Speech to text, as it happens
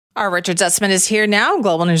Our Richard Zussman is here now,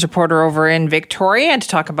 Global News reporter over in Victoria, and to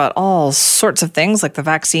talk about all sorts of things like the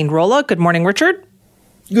vaccine rollout. Good morning, Richard.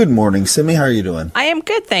 Good morning, Simi. How are you doing? I am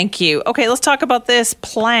good, thank you. Okay, let's talk about this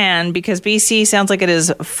plan because BC sounds like it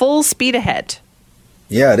is full speed ahead.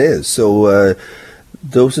 Yeah, it is. So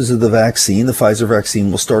doses of the vaccine, the Pfizer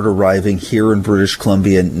vaccine, will start arriving here in British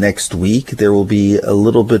Columbia next week. There will be a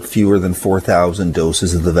little bit fewer than 4,000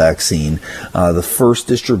 doses of the vaccine. The first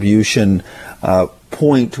distribution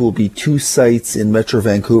point will be 2 sites in Metro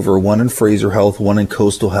Vancouver, one in Fraser Health, one in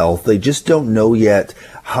Coastal Health. They just don't know yet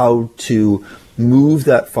how to move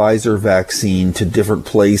that Pfizer vaccine to different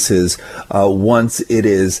places once it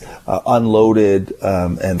is unloaded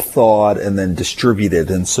and thawed and then distributed.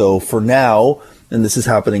 And so for now, and this is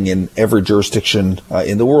happening in every jurisdiction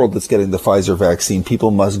in the world that's getting the Pfizer vaccine,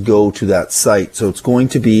 people must go to that site. So it's going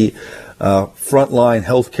to be frontline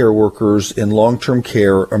healthcare workers in long-term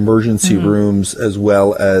care, emergency rooms, as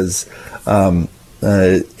well as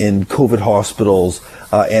in COVID hospitals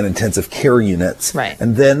and intensive care units. Right.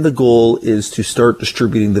 And then the goal is to start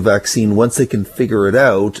distributing the vaccine once they can figure it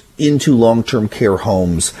out into long-term care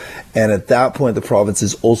homes. And at that point, the province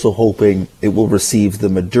is also hoping it will receive the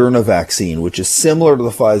Moderna vaccine, which is similar to the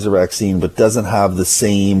Pfizer vaccine, but doesn't have the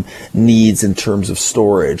same needs in terms of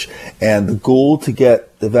storage. And the goal to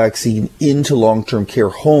get the vaccine into long-term care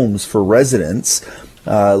homes for residents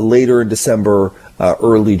later in December,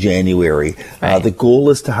 early January. Right. The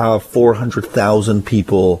goal is to have 400,000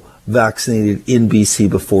 people vaccinated in BC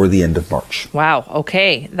before the end of March. Wow.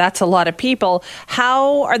 Okay. That's a lot of people.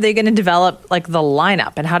 How are they going to develop the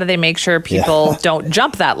lineup, and how do they make sure people don't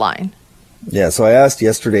jump that line? Yeah, so I asked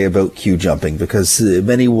yesterday about queue jumping because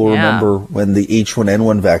many will remember when the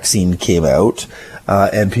H1N1 vaccine came out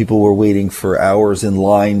and people were waiting for hours in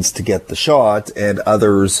lines to get the shot, and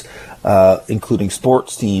others, including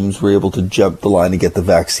sports teams, were able to jump the line and get the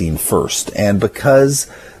vaccine first. And because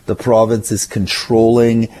the province is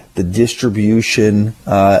controlling the distribution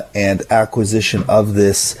and acquisition of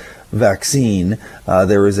this vaccine,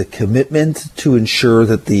 there is a commitment to ensure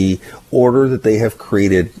that the order that they have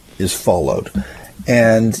created is followed.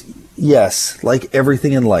 And yes, like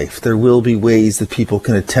everything in life, there will be ways that people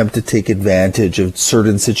can attempt to take advantage of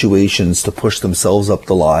certain situations to push themselves up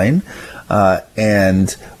the line.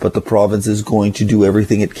 But the province is going to do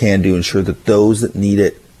everything it can to ensure that those that need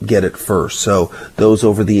it get it first. So those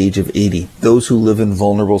over the age of 80, those who live in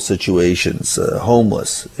vulnerable situations,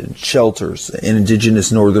 homeless, in shelters, in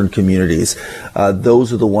Indigenous northern communities,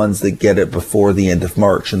 those are the ones that get it before the end of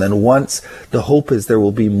March. And then once, the hope is there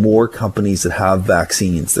will be more companies that have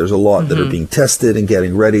vaccines. There's a lot that are being tested and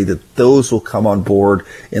getting ready, that those will come on board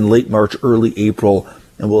in late March, early April,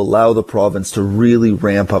 and will allow the province to really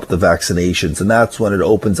ramp up the vaccinations. And that's when it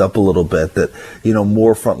opens up a little bit that,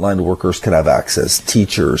 more frontline workers can have access.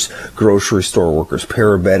 Teachers, grocery store workers,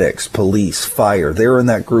 paramedics, police, fire. They're in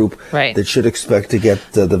that group that should expect to get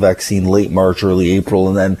the vaccine late March, early April,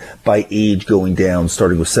 and then by age going down,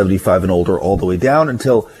 starting with 75 and older all the way down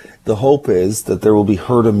until the hope is that there will be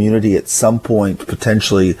herd immunity at some point,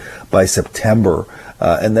 potentially by September.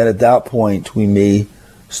 And then at that point, we may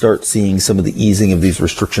start seeing some of the easing of these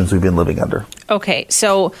restrictions we've been living under. Okay,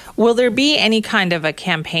 so will there be any kind of a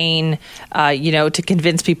campaign, to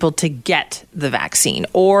convince people to get the vaccine?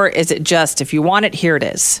 Or is it just, if you want it, here it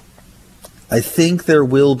is? I think there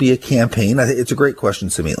will be a campaign. It's a great question,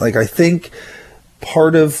 Simi. I think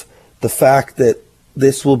part of the fact that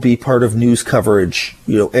this will be part of news coverage,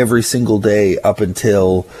 every single day up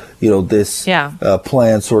until, this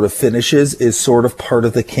plan sort of finishes is sort of part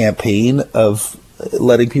of the campaign of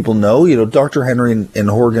letting people know. Dr. Henry and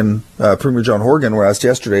Horgan, Premier John Horgan, were asked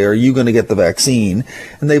yesterday, are you going to get the vaccine?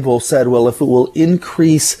 And they both said, well, if it will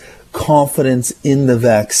increase confidence in the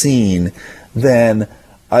vaccine, then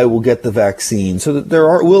I will get the vaccine. So that there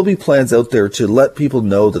will be plans out there to let people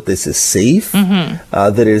know that this is safe,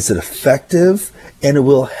 that it is effective, and it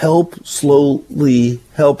will slowly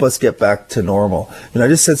help us get back to normal. I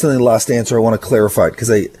just said something in the last answer. I want to clarify it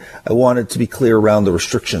because I wanted to be clear around the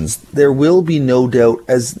restrictions. There will be no doubt,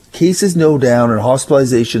 as cases go down and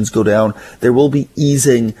hospitalizations go down, there will be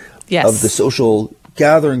easing of the social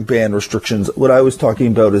gathering ban restrictions. What I was talking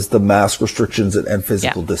about is the mask restrictions and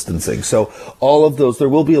physical distancing. So all of those, there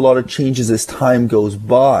will be a lot of changes as time goes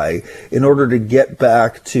by in order to get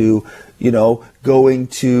back to, going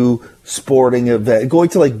to sporting event, going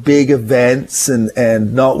to big events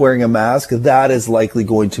and not wearing a mask. That is likely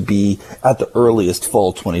going to be at the earliest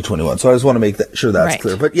fall 2021. So I just want to make sure that's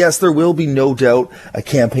clear. But yes, there will be no doubt a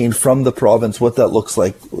campaign from the province. What that looks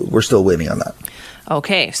like, we're still waiting on that.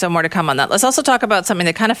 Okay, so more to come on that. Let's also talk about something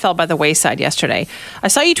that kind of fell by the wayside yesterday. I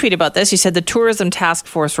saw you tweet about this. You said the Tourism Task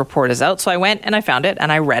Force report is out. So I went and I found it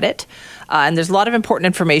and I read it. And there's a lot of important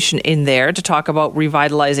information in there to talk about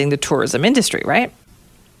revitalizing the tourism industry, right?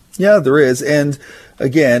 Yeah, there is. And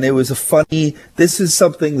again, it was this is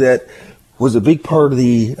something that was a big part of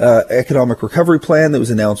the economic recovery plan that was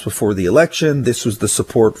announced before the election. This was the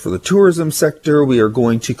support for the tourism sector. We are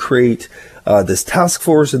going to create this task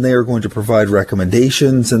force, and they are going to provide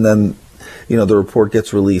recommendations. And then, the report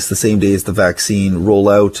gets released the same day as the vaccine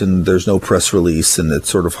rollout, and there's no press release. And it's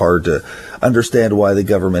sort of hard to understand why the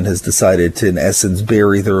government has decided to, in essence,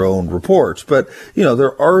 bury their own report. But,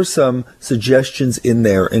 there are some suggestions in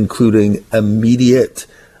there, including immediate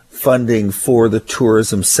funding for the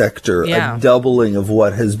tourism sector, a doubling of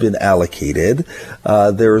what has been allocated.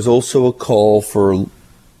 There is also a call for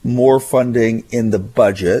more funding in the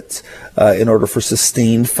budget in order for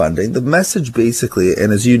sustained funding. The message basically,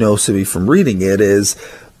 and as you know, Simi, from reading it, is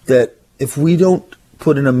that if we don't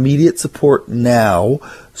put in immediate support now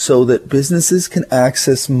so that businesses can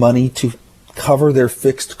access money to cover their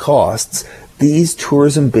fixed costs, these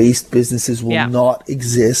tourism-based businesses will not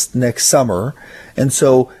exist next summer. And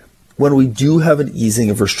so when we do have an easing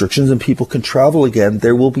of restrictions and people can travel again,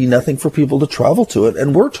 there will be nothing for people to travel to it.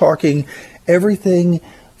 And we're talking everything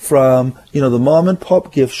from, the mom and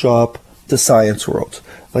pop gift shop to Science World.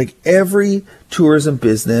 Like, every tourism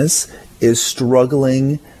business is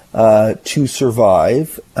struggling to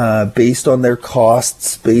survive based on their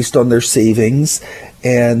costs, based on their savings,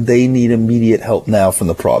 and they need immediate help now from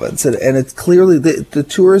the province. And it's clearly the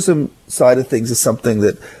tourism side of things is something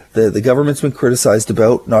that the government's been criticized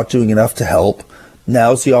about not doing enough to help.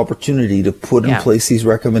 Now's the opportunity to put in place these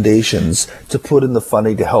recommendations, to put in the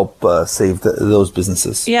funding to help save those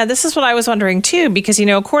businesses. Yeah, this is what I was wondering too, because,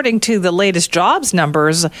 according to the latest jobs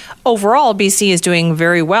numbers, overall, BC is doing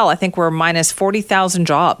very well. I think we're minus 40,000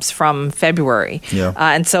 jobs from February. Yeah.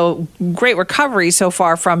 And so great recovery so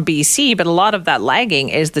far from BC, but a lot of that lagging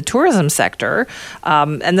is the tourism sector.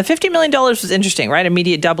 And the $50 million was interesting, right?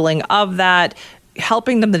 Immediate doubling of that,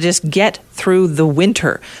 helping them to just get through the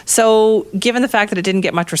winter. So given the fact that it didn't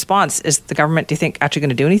get much response, is the government, do you think, actually going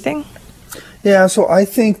to do anything? Yeah, so I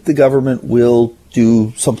think the government will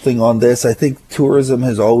do something on this. I think tourism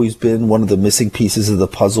has always been one of the missing pieces of the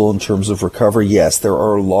puzzle in terms of recovery. Yes, there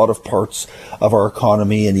are a lot of parts of our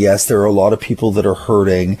economy, and yes, there are a lot of people that are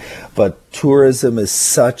hurting, but tourism is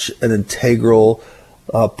such an integral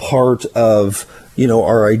part of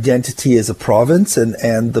our identity as a province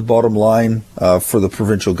and the bottom line for the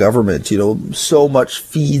provincial government. So much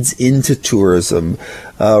feeds into tourism,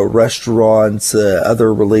 restaurants,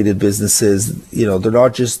 other related businesses. They're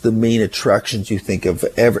not just the main attractions you think of.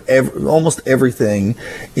 Almost everything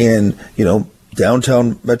in,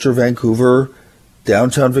 downtown Metro Vancouver,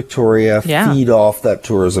 downtown Victoria feed off that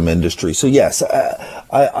tourism industry. So yes,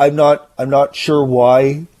 I'm not sure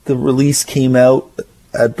why the release came out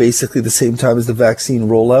at basically the same time as the vaccine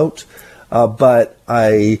rollout. But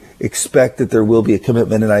I expect that there will be a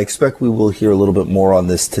commitment, and I expect we will hear a little bit more on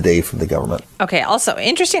this today from the government. Okay. Also,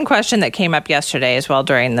 interesting question that came up yesterday as well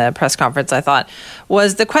during the press conference, I thought,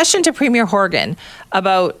 was the question to Premier Horgan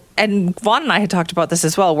about, and Vaughn and I had talked about this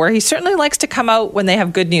as well, where he certainly likes to come out when they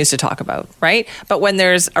have good news to talk about, right? But when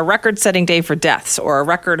there's a record-setting day for deaths or a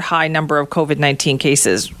record high number of COVID-19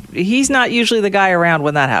 cases, he's not usually the guy around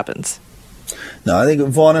when that happens. No, I think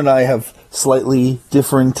Vaughn and I have slightly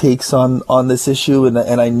differing takes on this issue, and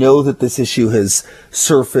I know that this issue has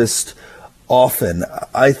surfaced often.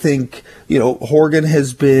 I think, Horgan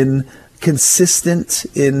has been consistent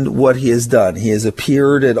in what he has done. He has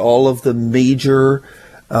appeared at all of the major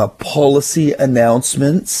policy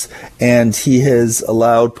announcements, and he has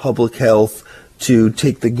allowed public health to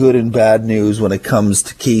take the good and bad news when it comes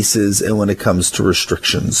to cases and when it comes to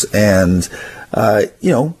restrictions. And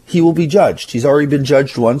he will be judged. He's already been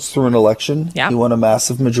judged once through an election. Yeah. He won a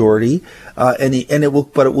massive majority, but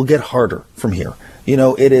it will get harder from here.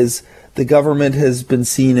 The government has been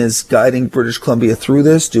seen as guiding British Columbia through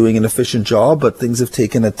this, doing an efficient job, but things have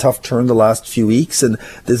taken a tough turn the last few weeks, and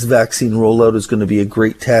this vaccine rollout is going to be a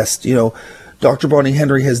great test. Dr. Bonnie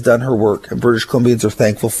Henry has done her work, and British Columbians are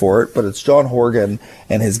thankful for it, but it's John Horgan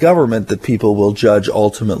and his government that people will judge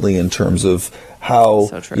ultimately in terms of how,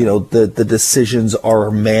 the decisions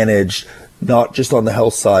are managed, not just on the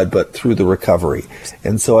health side, but through the recovery.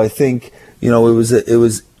 And so I think, it was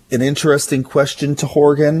an interesting question to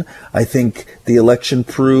Horgan. I think the election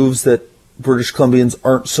proves that British Columbians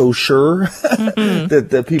aren't so sure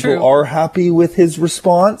that people are happy with his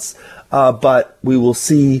response. But we will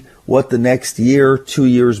see what the next year, 2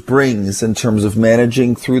 years brings in terms of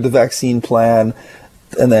managing through the vaccine plan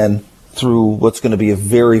and then through what's going to be a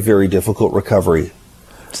very, very difficult recovery.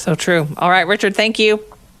 So true. All right, Richard, thank you.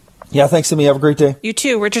 Yeah, thanks, Amy. Have a great day. You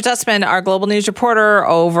too. Richard Zussman, our global news reporter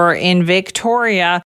over in Victoria.